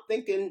I'm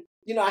thinking,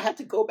 I had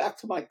to go back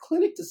to my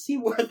clinic to see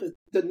where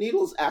the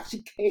needles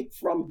actually came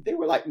from. They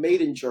were like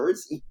made in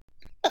Jersey.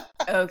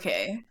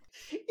 Okay.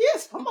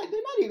 Yes, I'm like, they're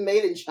not even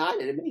made in China.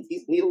 They made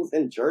these needles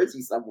in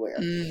Jersey somewhere.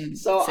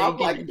 So I'm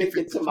like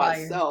thinking to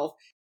myself,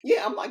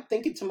 I'm like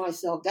thinking to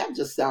myself, that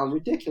just sounds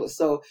ridiculous.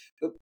 So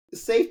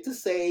safe to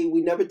say,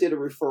 we never did a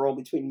referral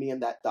between me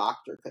and that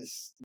doctor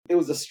because it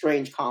was a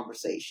strange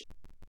conversation.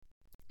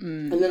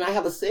 And then I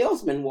have a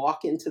salesman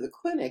walk into the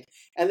clinic,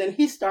 and then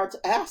he starts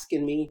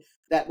asking me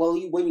that, well,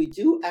 when you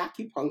do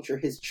acupuncture,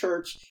 his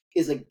church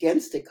is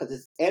against it because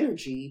it's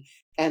energy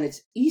and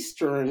it's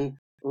Eastern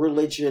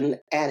religion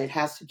and it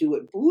has to do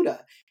with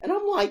Buddha. And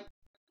I'm like,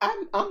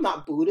 I'm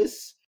not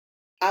Buddhist.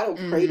 I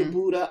don't pray to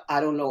Buddha. I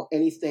don't know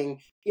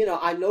anything.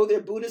 I know they're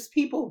Buddhist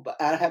people, but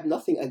I have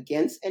nothing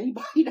against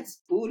anybody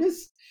that's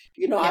Buddhist.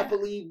 I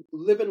believe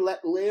live and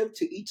let live,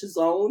 to each his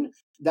own.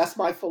 That's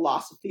my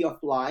philosophy of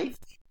life.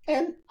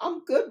 And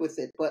I'm good with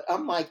it. But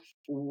I'm like,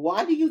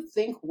 why do you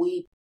think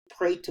we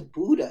pray to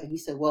Buddha? And he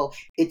said, well,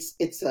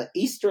 it's an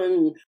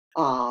Eastern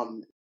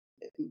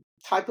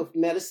type of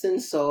medicine,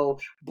 so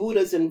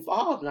Buddha's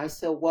involved. And I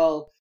said,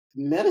 well,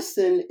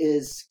 medicine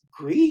is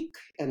Greek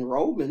and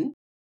Roman.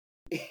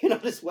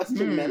 This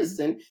Western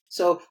medicine.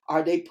 So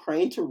are they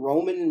praying to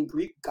Roman and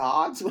Greek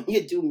gods when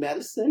you do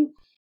medicine?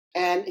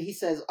 And he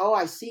says, oh,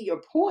 I see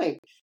your point.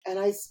 And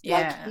I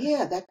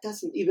that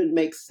doesn't even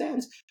make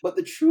sense. But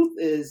the truth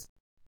is,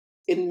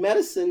 in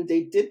medicine,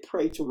 they did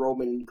pray to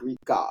Roman and Greek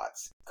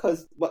gods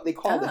because what they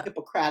call the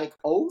Hippocratic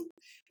Oath,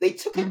 they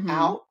took it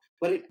out,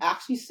 but it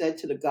actually said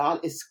to the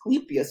god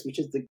Asclepius, which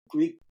is the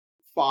Greek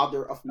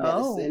father of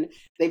medicine.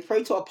 They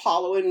prayed to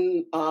Apollo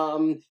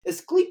and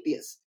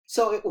Asclepius.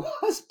 So it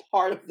was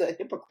part of the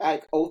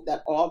Hippocratic Oath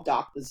that all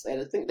doctors said.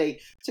 I think they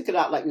took it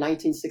out like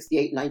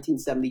 1968,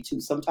 1972,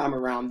 sometime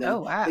around then. Oh,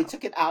 wow. They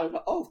took it out of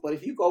the oath. But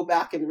if you go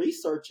back and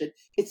research it,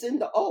 it's in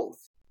the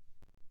oath.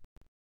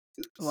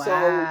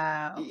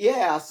 Wow.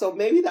 So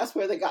maybe that's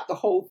where they got the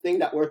whole thing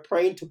that we're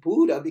praying to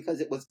Buddha, because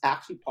it was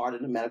actually part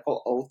of the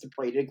medical oath to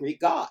pray to the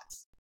Greek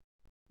gods.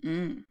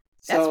 That's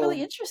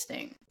really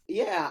interesting.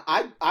 Yeah,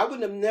 I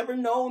would have never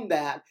known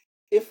that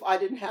if I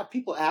didn't have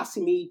people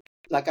asking me,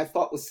 like I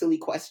thought was silly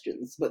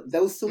questions. But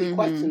those silly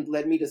questions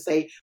led me to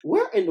say,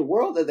 where in the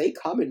world are they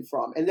coming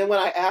from? And then when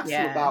I asked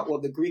them about, well,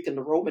 the Greek and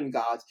the Roman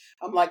gods,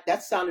 I'm like,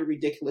 that sounded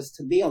ridiculous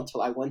to me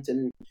until I went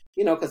and,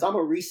 because I'm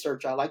a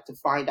researcher, I like to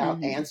find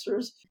out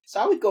answers. So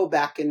I would go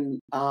back and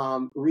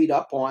read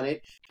up on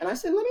it. And I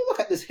said, let me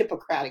look at this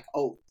Hippocratic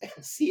Oath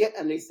and see it.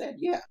 And they said,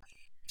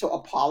 to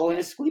Apollo and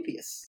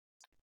Asclepius.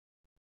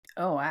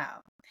 Oh, wow.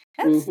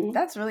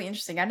 That's really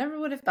interesting. I never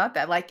would have thought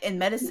that, like in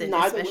medicine,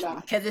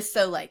 especially because it's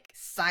so like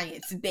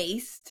science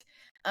based.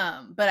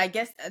 But I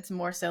guess that's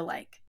more so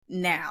like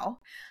now.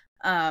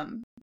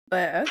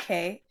 But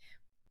okay.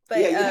 But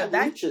you have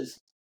leeches.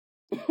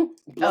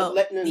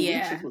 Bloodletting and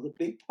leeches was a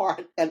big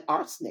part, and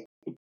arsenic.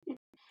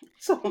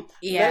 So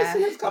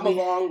medicine has come a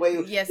long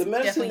way. Yes, the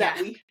medicine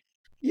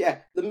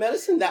the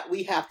medicine that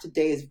we have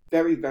today is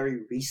very, very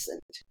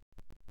recent.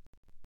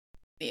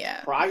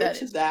 Yeah. Prior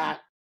to that,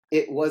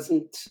 it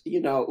wasn't,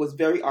 it was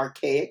very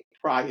archaic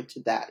prior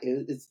to that.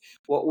 It's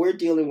what we're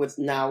dealing with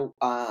now,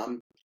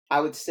 I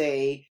would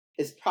say,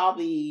 is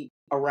probably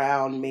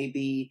around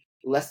maybe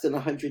less than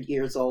 100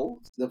 years old,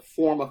 the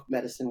form of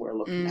medicine we're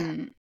looking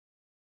at.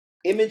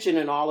 Imaging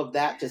and all of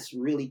that just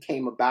really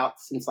came about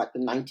since like the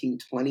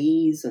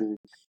 1920s. And,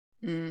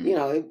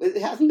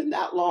 it hasn't been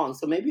that long.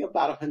 So maybe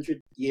about 100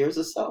 years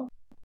or so.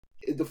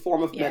 The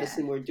form of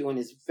medicine we're doing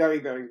is very,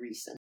 very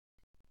recent.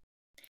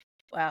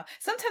 Wow.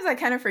 Sometimes I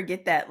kind of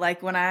forget that.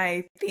 Like when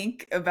I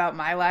think about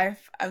my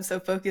life, I'm so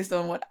focused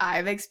on what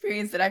I've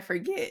experienced that I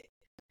forget.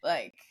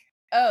 Like,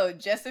 oh,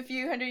 just a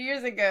few hundred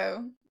years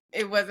ago,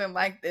 it wasn't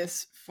like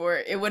this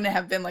it wouldn't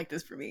have been like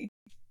this for me,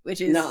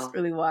 which is No,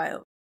 really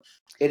wild.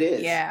 it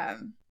is. Yeah.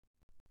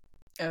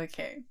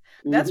 Okay.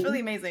 That's really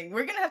Hmm. amazing.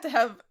 We're gonna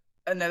have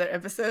another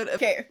episode.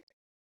 Okay.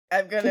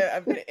 I'm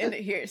gonna end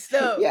it here.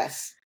 So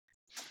Yes.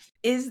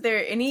 is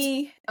there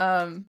any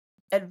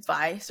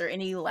advice or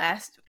any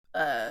last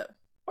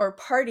or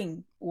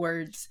parting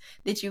words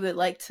that you would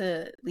like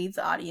to leave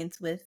the audience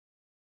with?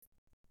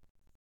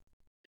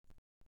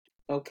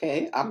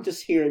 Okay. I'm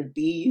just hearing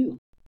be you.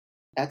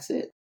 That's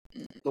it.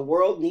 Mm. The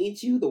world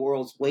needs you. The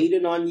world's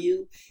waiting on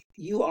you.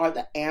 You are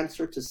the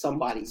answer to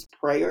somebody's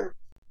prayer.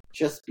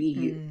 Just be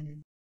you.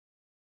 Mm.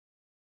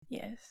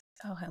 Yes.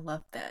 Oh, I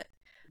love that.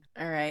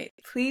 All right.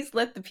 Please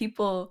let the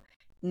people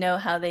know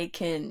how they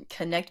can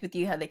connect with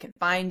you, how they can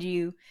find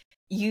you,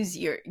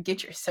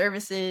 get your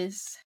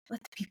services.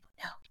 Let the people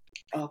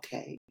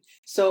Okay.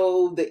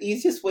 So the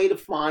easiest way to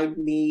find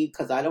me,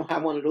 because I don't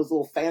have one of those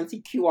little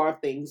fancy QR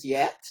things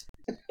yet,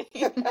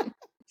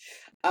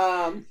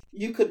 know.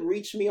 you could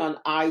reach me on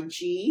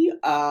IG.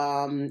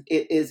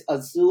 It is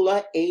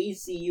Azula,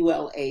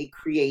 Azula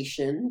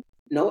Creation,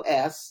 no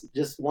S,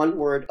 just one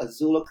word,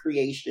 Azula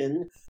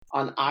Creation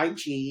on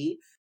IG.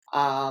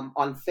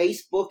 On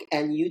Facebook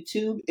and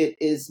YouTube, it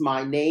is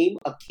my name,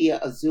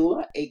 Akia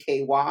Azula,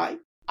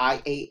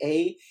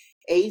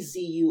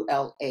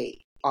 AKYIAAAZULA,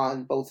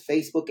 on both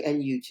Facebook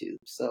and YouTube.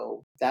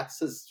 So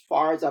that's as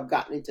far as I've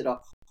gotten into the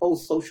whole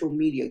social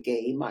media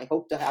game. I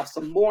hope to have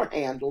some more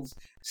handles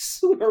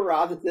sooner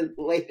rather than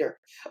later.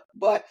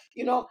 But,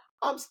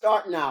 I'm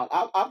starting out.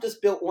 I've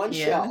just built one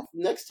Yeah. shelf.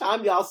 Next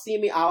time y'all see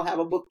me, I'll have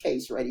a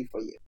bookcase ready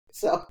for you.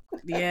 So,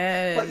 but you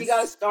got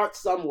to Yes. start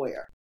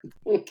somewhere.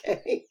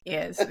 Okay.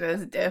 Yes,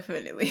 most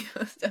definitely.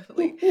 Most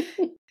definitely.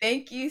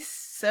 Thank you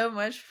so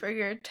much for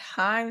your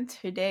time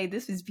today.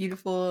 This was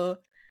beautiful.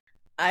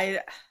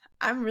 I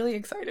I'm really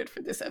excited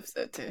for this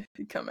episode to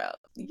come out.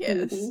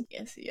 Yes, Mhm.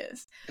 yes,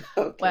 yes.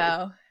 Okay.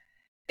 Wow.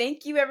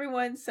 Thank you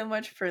everyone so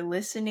much for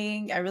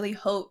listening. I really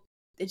hope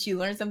that you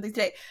learned something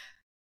today.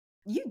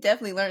 You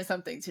definitely learned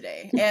something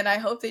today. And I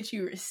hope that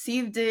you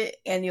received it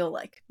and you'll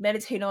like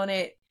meditate on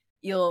it.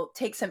 You'll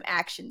take some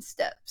action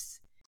steps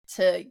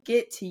to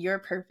get to your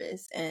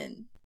purpose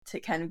and to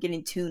kind of get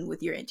in tune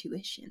with your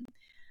intuition.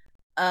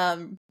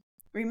 Um,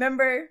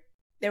 Remember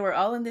that we're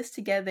all in this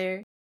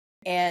together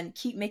and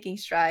keep making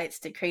strides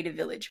to create a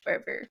village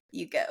wherever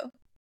you go.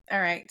 All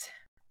right.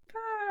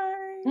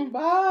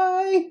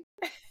 Bye.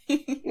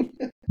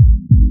 Bye.